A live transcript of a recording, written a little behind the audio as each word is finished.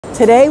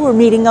Today we're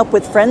meeting up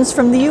with friends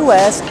from the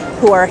US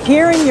who are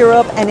here in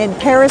Europe and in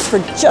Paris for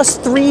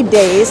just 3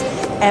 days.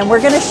 And we're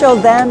going to show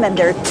them and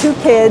their 2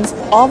 kids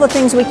all the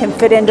things we can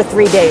fit into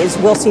 3 days.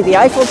 We'll see the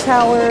Eiffel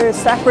Tower,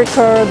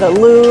 Sacré-Cœur, the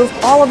Louvre,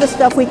 all of the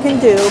stuff we can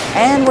do.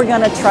 And we're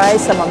going to try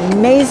some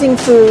amazing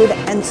food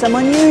and some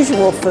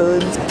unusual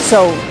foods.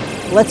 So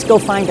let's go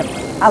find them.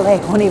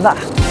 Allez, on y va.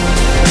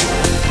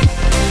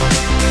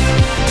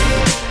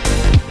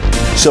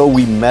 So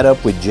we met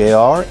up with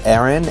JR,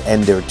 Aaron,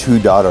 and their 2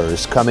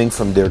 daughters coming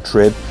from their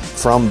trip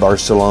from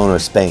Barcelona,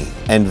 Spain,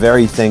 and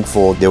very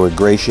thankful they were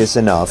gracious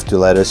enough to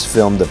let us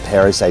film the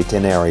Paris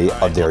itinerary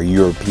of their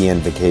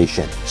European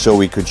vacation so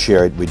we could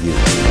share it with you.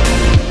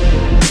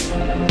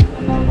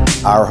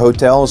 Our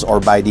hotels are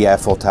by the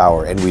Eiffel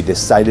Tower and we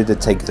decided to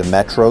take the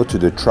metro to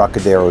the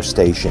Trocadero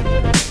station.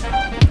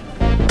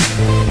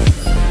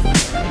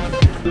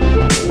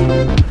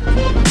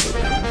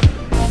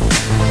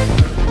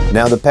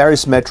 Now the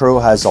Paris Metro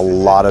has a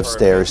lot of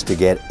stairs to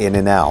get in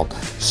and out,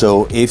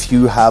 so if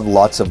you have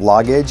lots of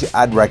luggage,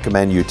 I'd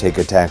recommend you take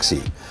a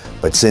taxi.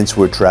 But since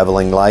we're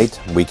traveling light,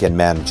 we can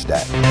manage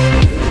that.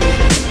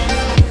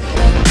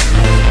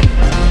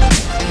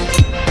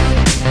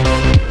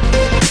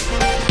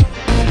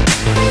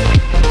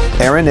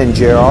 Aaron and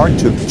JR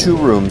took 2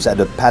 rooms at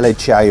the Palais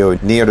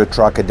CHAILLOT near the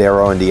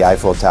Trocadero and the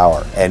Eiffel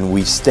Tower, and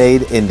we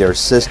stayed in their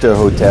sister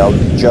hotel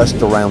just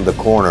around the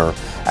corner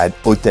at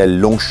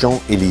Hôtel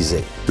Longchamp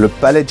Élysée. Le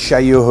Palais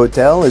CHAILLOT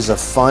Hotel is a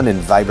fun and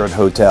vibrant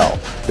hotel.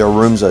 Their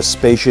rooms are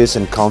spacious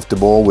and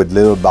comfortable with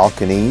little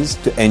balconies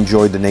to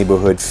enjoy the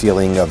neighborhood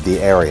feeling of the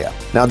area.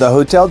 Now the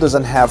hotel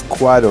doesn't have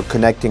quad or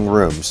connecting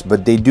rooms,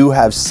 but they do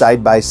have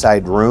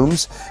side-by-side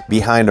rooms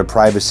behind a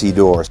privacy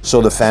door,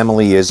 so the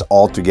family is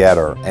all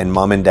together and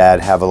mom and dad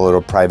have a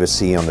little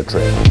privacy on the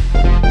trip.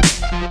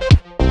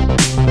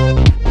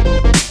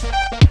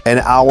 And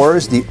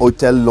ours, the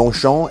Hôtel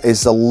Longchamp,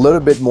 is a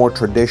little bit more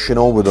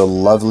traditional with a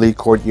lovely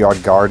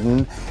courtyard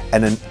garden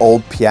and an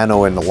old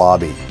piano in the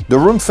lobby. The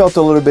room felt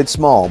a little bit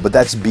small, but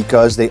that's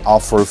because they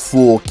offer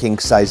full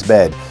king-size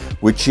bed,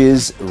 which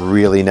is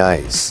really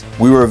nice.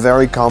 We were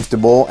very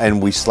comfortable and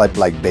we slept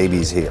like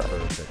babies here.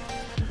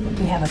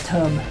 We have a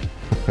tub.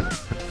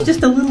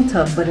 Just a little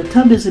tub, but a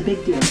tub is a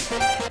big deal.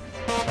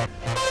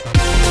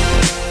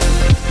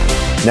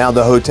 Now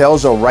the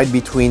hotels are right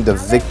between the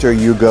Victor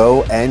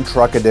Hugo and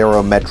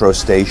Trocadero metro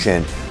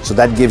station, so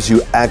that gives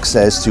you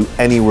access to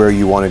anywhere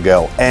you want to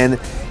go, and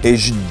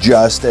it's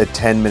just a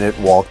 10-minute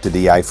walk to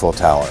the Eiffel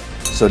Tower.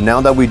 So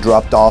now that we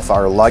dropped off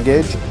our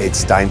luggage,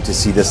 it's time to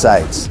see the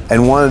sights.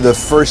 And one of the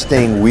first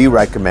things we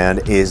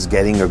recommend is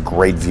getting a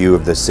great view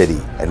of the city.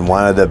 And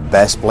one of the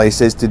best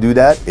places to do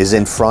that is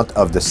in front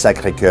of the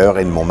Sacré-Cœur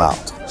in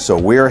Montmartre. So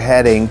we're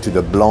heading to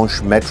the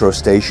Blanche metro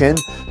station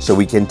so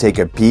we can take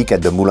a peek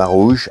at the Moulin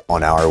Rouge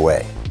on our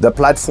way. The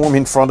platform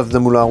in front of the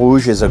Moulin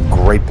Rouge is a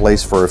great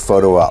place for a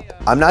photo op.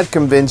 I'm not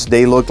convinced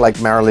they look like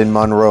Marilyn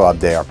Monroe up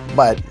there,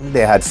 but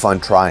they had fun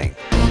trying.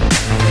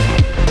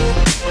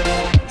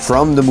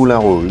 From the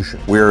Moulin Rouge,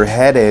 we're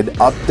headed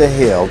up the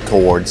hill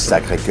towards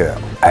Sacré-Cœur,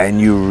 and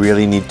you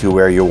really need to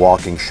wear your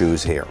walking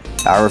shoes here.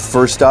 Our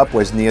first stop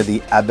was near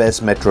the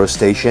Abbesse metro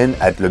station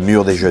at Le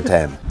Mur des Je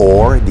t'aime,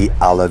 or the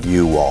I Love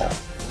You wall.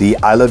 The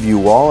I Love You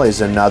wall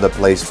is another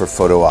place for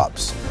photo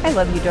ops. I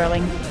love you,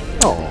 darling.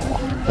 Oh.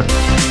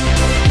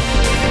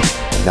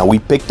 Now we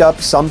picked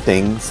up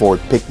something for a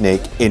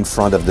picnic in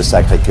front of the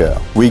Sacré-Cœur.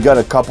 We got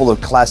a couple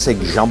of classic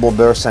jumbo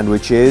beurre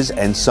sandwiches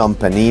and some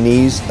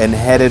paninis and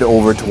headed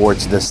over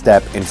towards the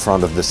step in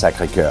front of the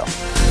Sacré-Cœur.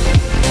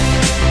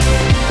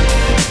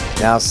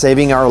 Now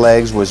saving our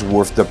legs was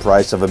worth the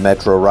price of a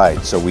metro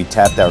ride, so we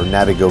tapped our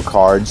Navigo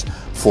cards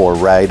for a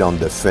ride on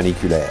the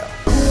funiculaire.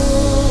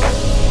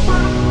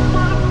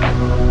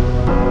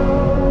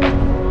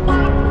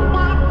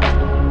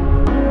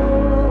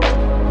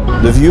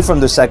 The view from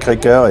the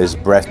Sacré-Cœur is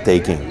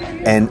breathtaking,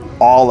 and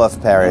all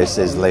of Paris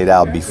is laid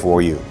out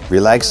before you.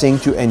 Relaxing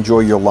to enjoy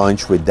your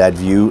lunch with that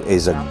view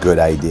is a good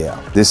idea.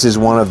 This is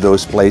one of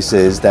those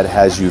places that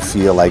has you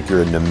feel like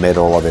you're in the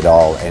middle of it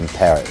all in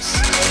Paris.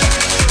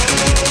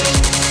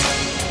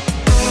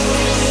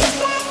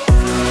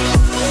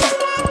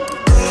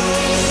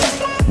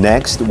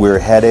 Next, we're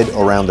headed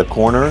around the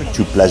corner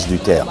to Place du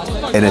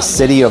Tertre. In a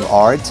city of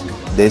art,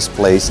 this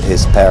place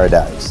is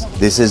paradise.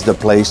 This is the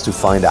place to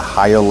find a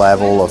higher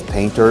level of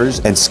painters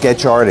and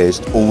sketch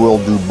artists who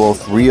will do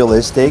both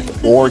realistic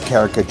or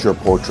caricature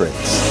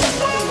portraits.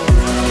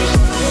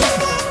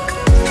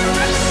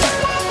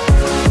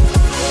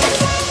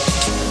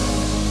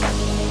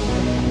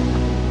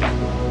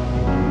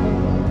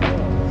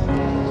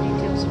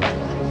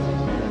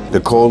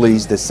 The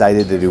Colleys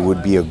decided that it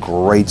would be a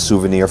great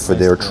souvenir for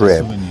their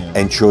trip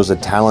and chose a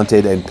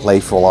talented and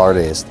playful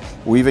artist.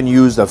 We even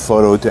used a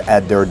photo to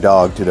add their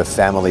dog to the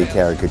family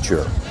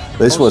caricature.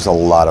 This was a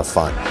lot of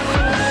fun.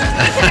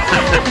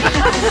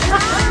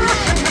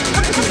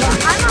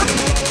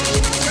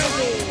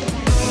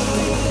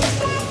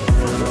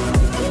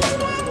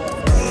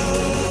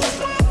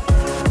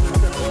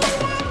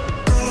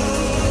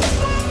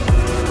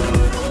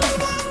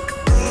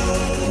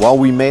 While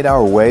we made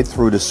our way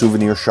through the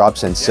souvenir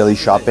shops and silly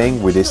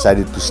shopping, we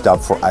decided to stop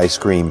for ice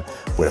cream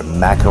with a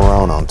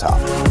macaron on top.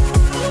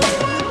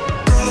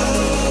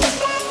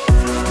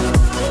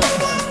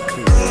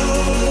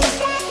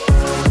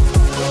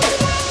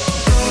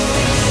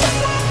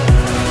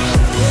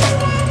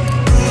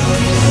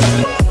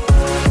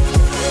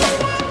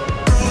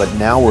 But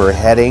now we're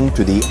heading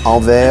to the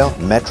Invaders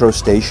metro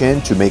station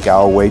to make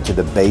our way to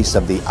the base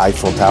of the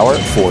Eiffel Tower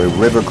for a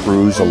river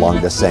cruise along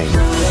the Seine.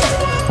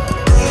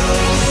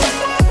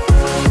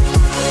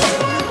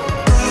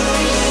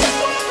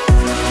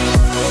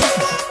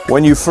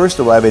 When you first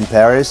arrive in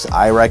Paris,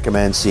 I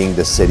recommend seeing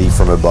the city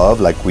from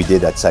above like we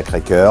did at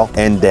Sacré-Cœur,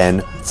 and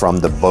then from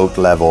the boat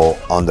level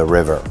on the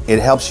river. It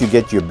helps you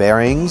get your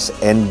bearings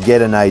and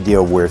get an idea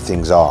of where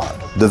things are.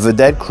 The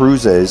Vedettes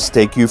cruises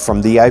take you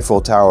from the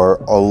Eiffel Tower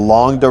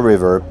along the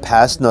river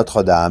past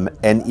Notre-Dame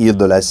and Ile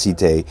de la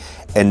Cité,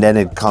 and then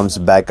it comes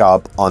back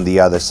up on the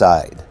other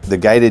side. The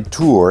guided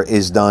tour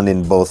is done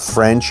in both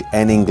French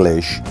and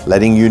English,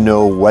 letting you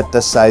know what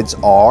the sites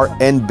are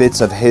and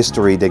bits of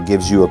history that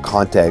gives you a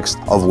context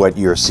of what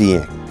you're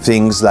seeing.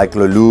 Things like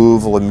the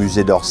Louvre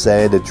Museum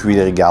d'Orsay, the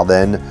Tuileries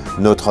Garden,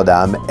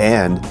 Notre-Dame,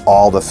 and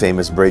all the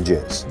famous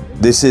bridges.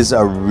 This is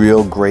a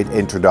real great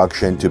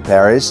introduction to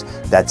Paris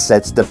that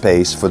sets the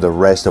pace for the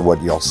rest of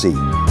what you'll see.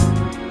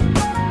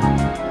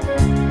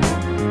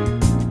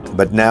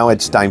 But now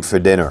it's time for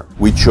dinner.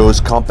 We chose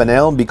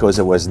Campanella because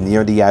it was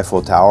near the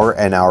Eiffel Tower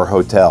and our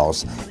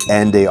hotels,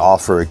 and they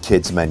offer a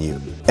kids menu.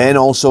 And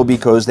also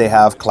because they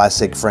have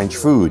classic French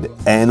food,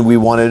 and we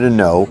wanted to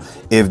know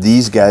if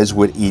these guys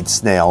would eat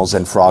snails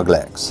and frog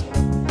legs.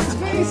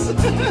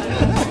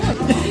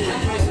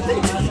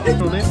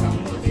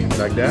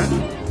 Like that?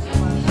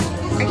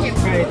 I can't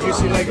try it.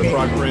 Juicy like The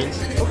frog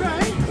prints.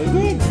 Okay. They're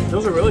good.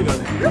 Those are really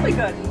good. Really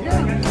good.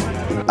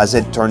 Yeah. As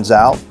it turns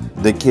out,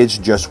 the kids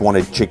just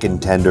wanted chicken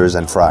tenders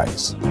and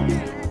fries.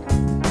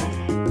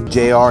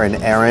 JR and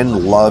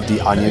Aaron love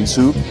the onion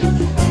soup.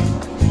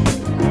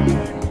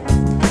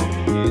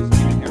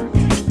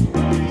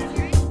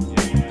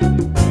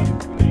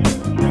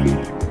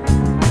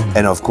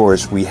 And of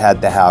course, we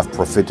had to have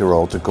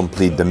profiterole to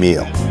complete the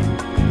meal.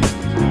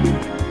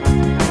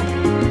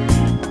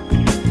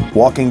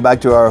 Walking back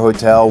to our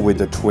hotel with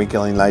the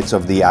twinkling lights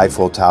of the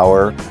Eiffel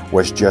Tower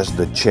was just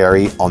the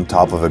cherry on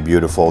top of a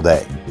beautiful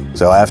day.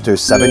 So after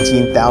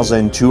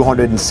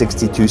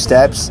 17,262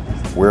 steps,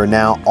 we're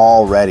now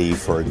all ready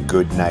for a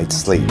good night's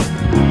sleep.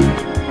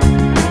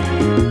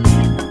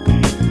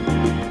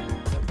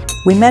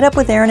 We met up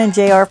with Aaron and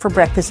JR for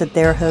breakfast at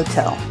their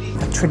hotel.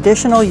 A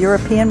traditional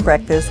European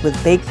breakfast with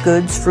baked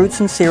goods, fruits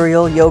and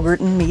cereal,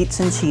 yogurt and meats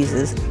and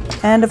cheeses,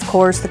 and of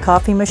course the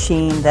coffee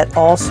machine that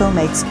also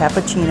makes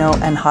cappuccino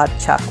and hot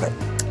chocolate.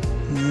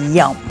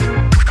 Yum!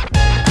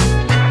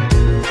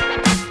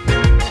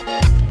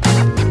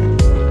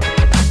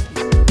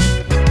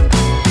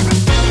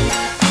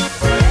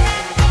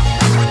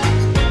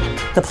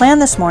 The plan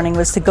this morning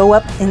was to go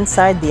up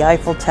inside the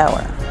Eiffel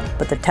Tower,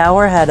 but the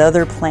tower had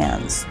other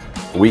plans.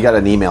 We got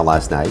an email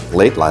last night,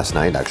 late last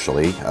night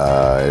actually.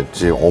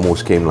 It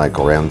almost came like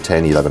around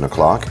 10, 11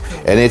 o'clock.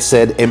 And it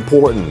said,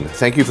 important,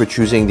 thank you for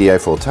choosing the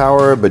Eiffel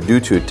Tower, but due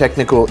to a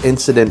technical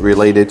incident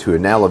related to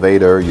an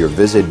elevator, your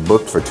visit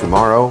booked for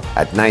tomorrow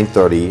at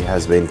 9:30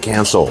 has been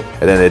canceled.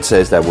 And then it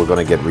says that we're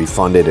gonna get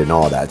refunded and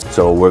all that.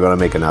 So we're gonna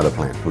make another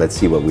plan. Let's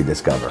see what we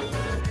discover.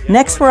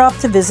 Next, we're off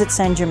to visit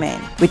Saint-Germain.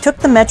 We took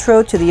the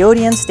metro to the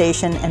Odeon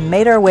station and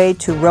made our way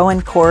to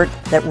Rouen Court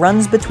that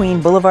runs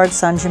between Boulevard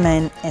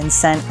Saint-Germain and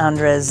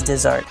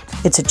Saint-André-des-Arts.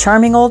 It's a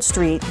charming old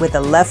street with a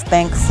left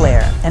bank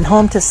flair and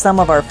home to some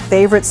of our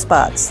favorite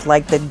spots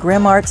like the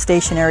Grim Art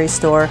Stationery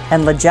Store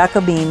and Le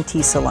Jacobin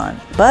Tea Salon.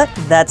 But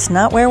that's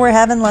not where we're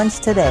having lunch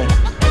today.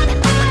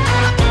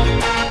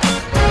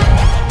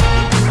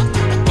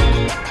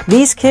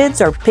 These kids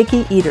are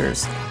picky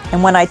eaters.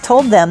 And when I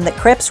told them that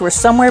crêpes were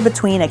somewhere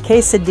between a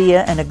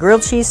quesadilla and a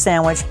grilled cheese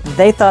sandwich,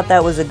 they thought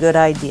that was a good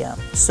idea.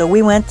 So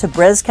we went to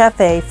Breizh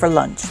Café for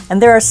lunch. And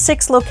there are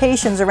 6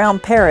 locations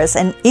around Paris,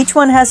 and each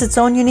one has its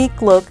own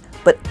unique look,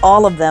 but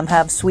all of them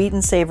have sweet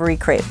and savory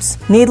crêpes.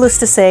 Needless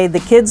to say, the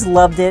kids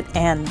loved it,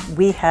 and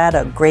we had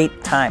a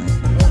great time.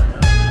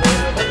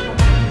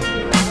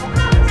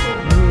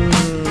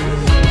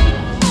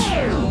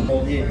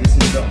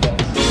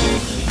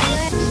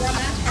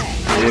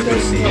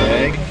 The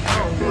egg.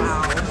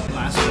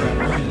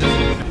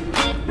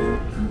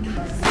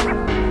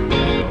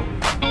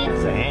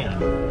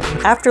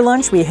 After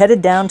lunch, we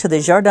headed down to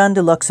the Jardin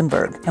de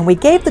Luxembourg, and we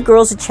gave the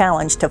girls a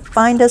challenge to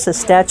find us a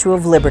Statue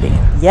of Liberty.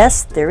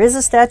 Yes, there is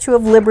a Statue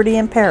of Liberty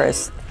in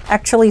Paris,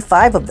 actually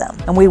 5 of them.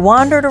 And we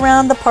wandered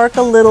around the park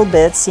a little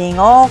bit, seeing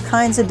all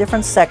kinds of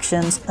different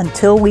sections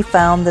until we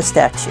found the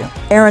statue.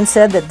 Erin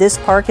said that this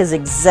park is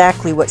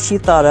exactly what she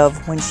thought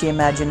of when she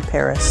imagined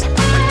Paris.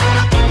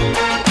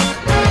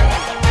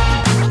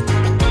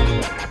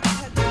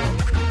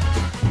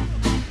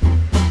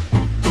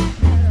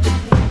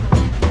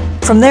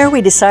 From there,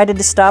 we decided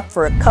to stop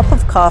for a cup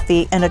of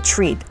coffee and a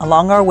treat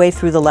along our way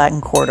through the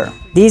Latin Quarter.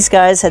 These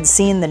guys had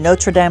seen the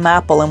Notre Dame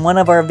apple in one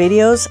of our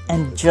videos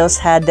and just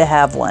had to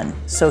have one.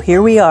 So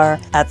here we are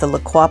at the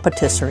Lacroix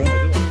Patisserie.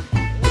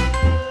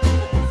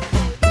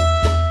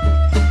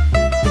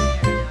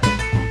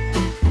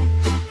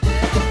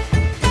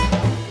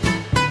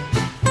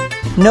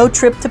 No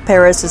trip to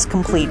Paris is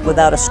complete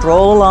without a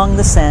stroll along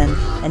the Seine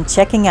and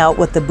checking out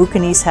what the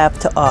Boucanis have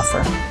to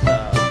offer.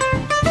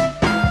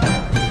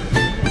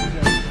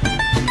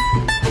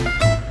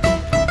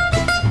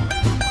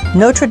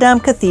 Notre Dame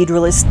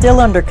Cathedral is still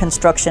under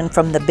construction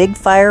from the big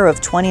fire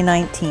of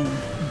 2019,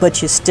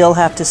 but you still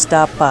have to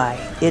stop by.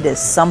 It is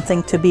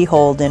something to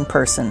behold in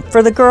person.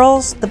 For the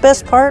girls, the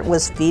best part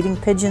was feeding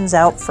pigeons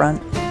out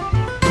front.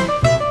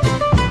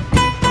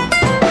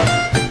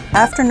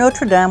 After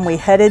Notre Dame, we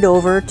headed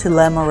over to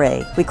Le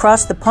Marais. We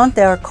crossed the Pont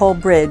d'Arcole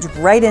Bridge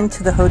right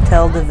into the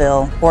Hôtel de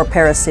Ville, or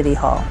Paris City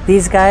Hall.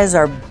 These guys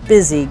are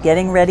busy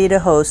getting ready to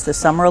host the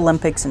Summer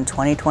Olympics in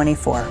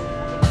 2024.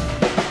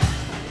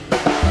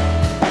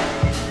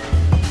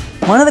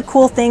 One of the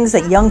cool things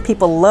that young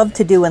people love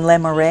to do in Le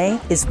Marais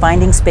is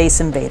finding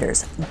Space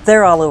Invaders.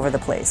 They're all over the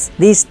place.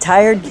 These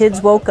tired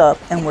kids woke up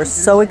and were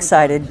so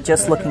excited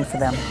just looking for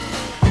them.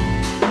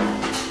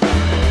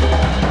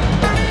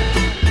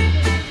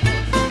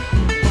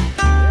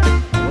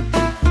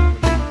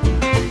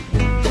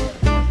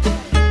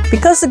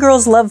 Because the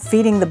girls love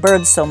feeding the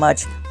birds so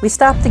much, we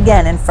stopped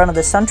again in front of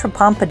the Centre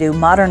Pompidou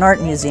Modern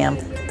Art Museum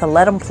to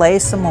let them play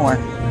some more.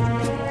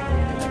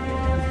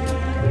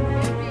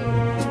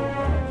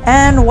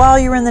 And while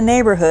you're in the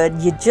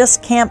neighborhood, you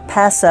just can't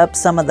pass up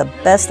some of the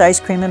best ice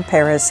cream in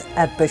Paris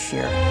at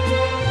Bouillon.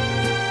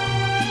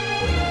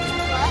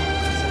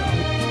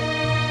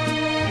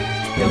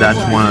 That's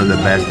one of the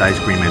best ice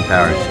cream in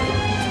Paris.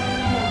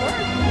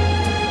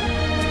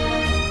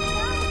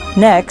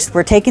 Next,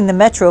 we're taking the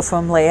metro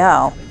from Les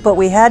Halles, but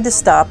we had to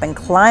stop and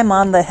climb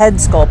on the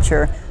head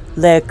sculpture,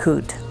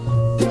 L'Écoute.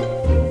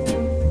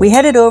 We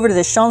headed over to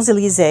the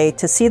Champs-Élysées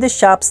to see the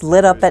shops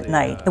lit up at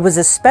night. It was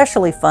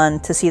especially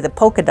fun to see the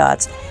polka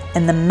dots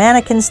and the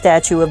mannequin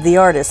statue of the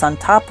artist on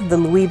top of the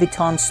Louis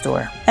Vuitton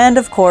store. And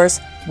of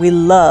course, we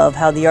love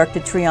how the Arc de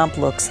Triomphe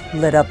looks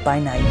lit up by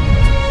night.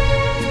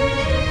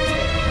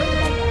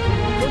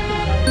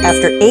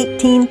 After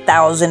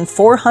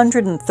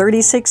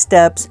 18,436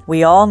 steps,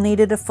 we all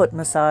needed a foot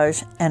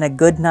massage and a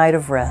good night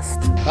of rest.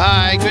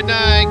 Bye, good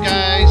night,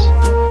 guys.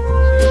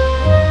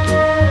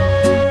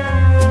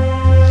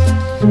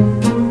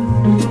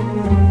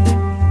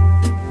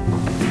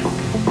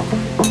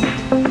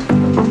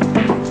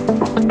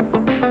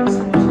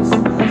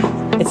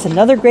 It's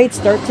another great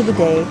start to the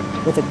day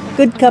with a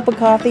good cup of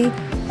coffee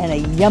and a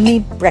yummy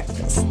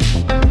breakfast.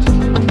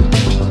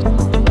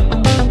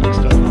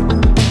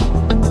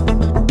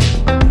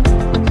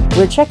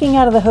 We're checking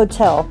out of the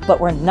hotel, but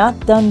we're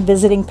not done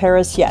visiting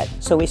Paris yet,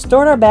 so we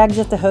stored our bags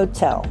at the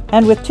hotel.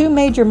 And with two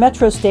major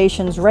metro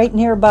stations right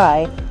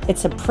nearby,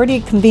 it's a pretty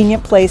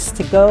convenient place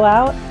to go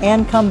out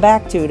and come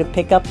back to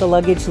pick up the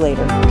luggage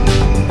later.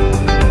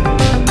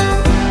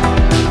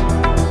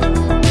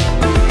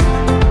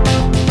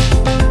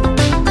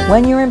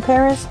 When you're in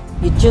Paris,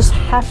 you just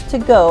have to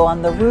go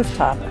on the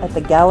rooftop at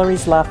the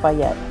Galeries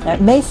Lafayette. Now,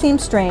 it may seem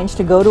strange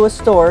to go to a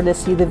store to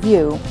see the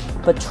view,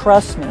 but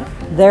trust me,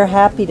 they're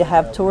happy to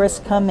have tourists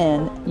come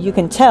in. You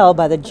can tell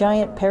by the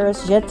giant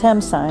Paris Je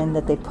t'aime sign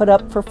that they put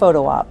up for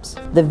photo ops.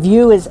 The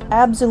view is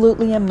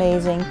absolutely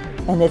amazing,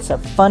 and it's a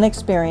fun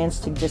experience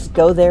to just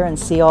go there and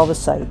see all the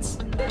sights.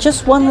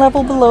 Just one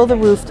level below the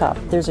rooftop,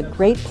 there's a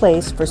great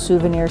place for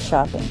souvenir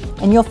shopping,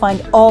 and you'll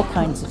find all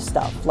kinds of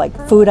stuff like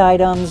food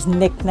items,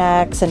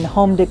 knickknacks, and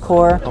home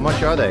decor. How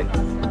much are they?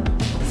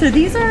 So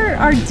these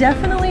are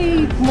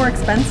definitely more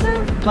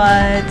expensive,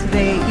 but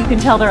you can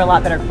tell they're a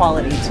lot better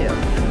quality too.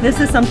 This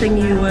is something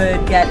you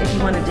would get if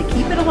you wanted to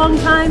keep it a long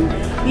time.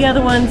 The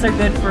other ones are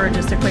good for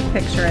just a quick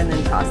picture and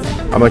then toss it.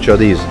 How much are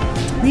these?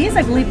 These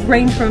I believe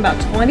range from about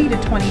 20 to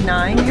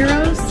 29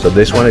 euros. So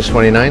this one is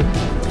 29?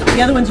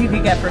 The other ones you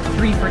could get for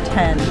 3 for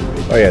 10.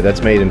 Oh yeah,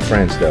 that's made in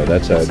France though.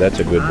 That's a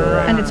good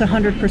variety. And it's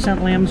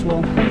 100% lamb's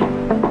wool.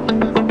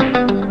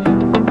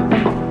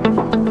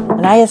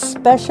 And I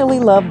especially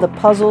love the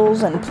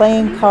puzzles and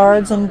playing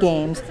cards and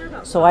games,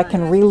 so I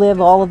can relive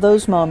all of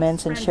those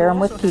moments and share them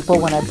with people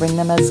when I bring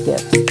them as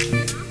gifts.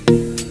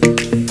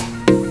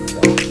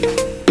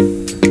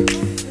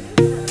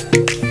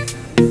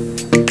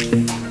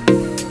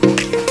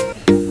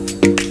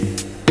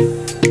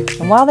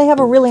 And while they have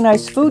a really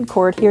nice food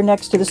court here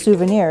next to the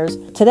souvenirs,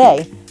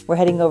 today we're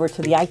heading over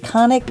to the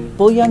iconic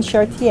Bouillon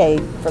Chartier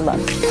for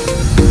lunch.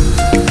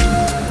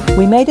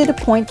 We made it a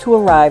point to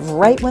arrive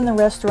right when the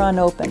restaurant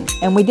opened,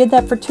 and we did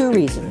that for two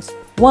reasons.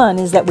 One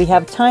is that we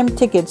have timed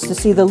tickets to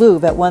see the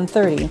Louvre at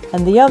 1:30,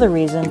 and the other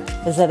reason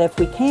is that if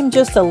we came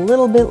just a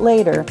little bit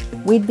later,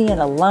 we'd be in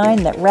a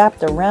line that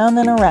wrapped around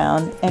and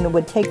around, and it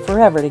would take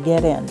forever to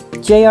get in.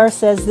 JR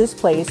says this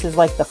place is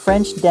like the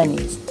French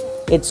Denny's.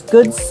 It's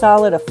good,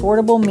 solid,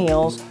 affordable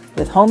meals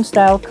with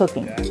home-style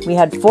cooking. We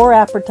had 4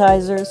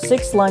 appetizers,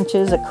 6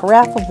 lunches, a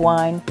carafe of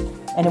wine,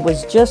 and it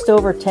was just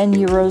over 10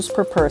 euros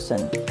per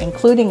person,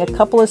 including a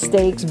couple of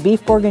steaks,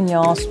 beef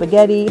bourguignon,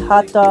 spaghetti,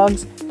 hot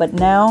dogs. But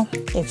now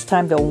it's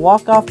time to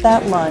walk off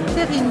that lunch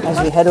as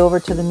we head over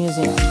to the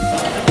museum.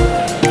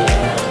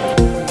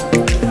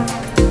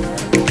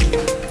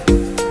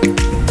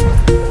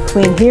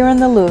 Between here and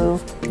the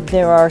Louvre,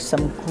 there are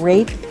some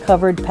great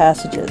covered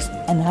passages,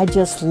 and I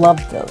just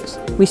loved those.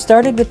 We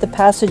started with the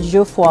Passage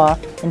Geoffroy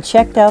and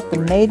checked out the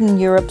Made in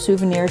Europe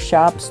souvenir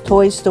shops,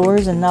 toy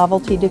stores, and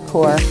novelty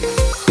decor.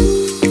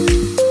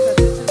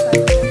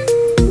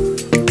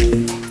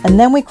 And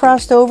then we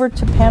crossed over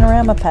to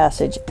Panorama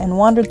Passage and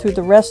wandered through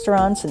the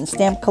restaurants and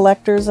stamp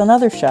collectors and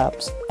other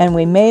shops. And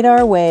we made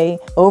our way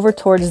over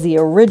towards the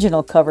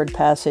original covered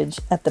passage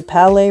at the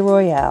Palais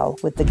Royal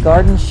with the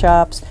garden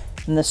shops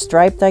and the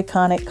striped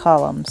iconic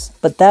columns.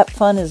 But that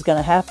fun is going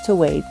to have to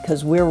wait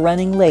because we're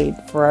running late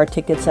for our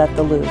tickets at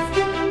the Louvre.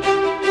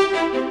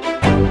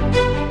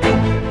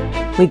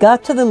 We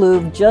got to the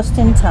Louvre just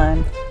in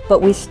time,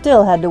 but we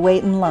still had to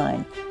wait in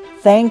line.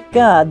 Thank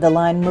God the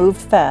line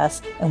moved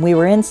fast and we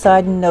were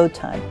inside in no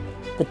time.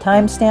 The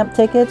timestamp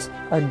tickets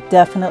are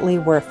definitely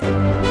worth it.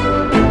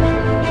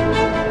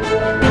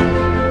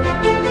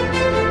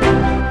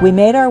 We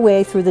made our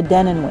way through the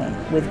Denon Wing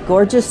with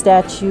gorgeous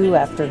statue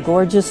after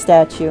gorgeous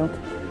statue,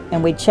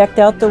 and we checked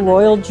out the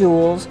royal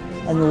jewels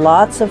and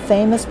lots of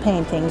famous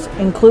paintings,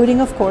 including,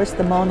 of course,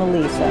 the Mona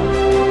Lisa.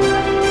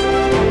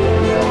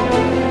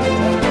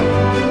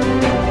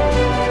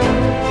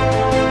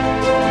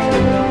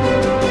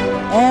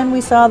 And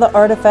we saw the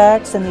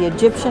artifacts and the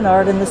Egyptian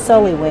art in the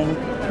Sully Wing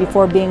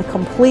before being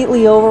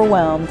completely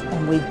overwhelmed,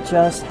 and we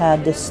just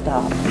had to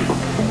stop.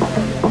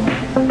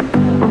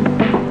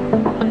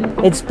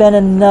 It's been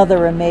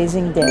another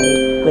amazing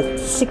day with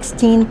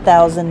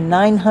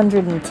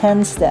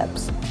 16,910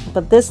 steps,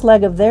 but this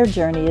leg of their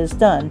journey is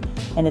done,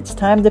 and it's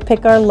time to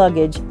pick our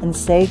luggage and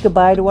say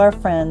goodbye to our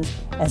friends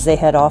as they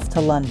head off to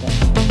London.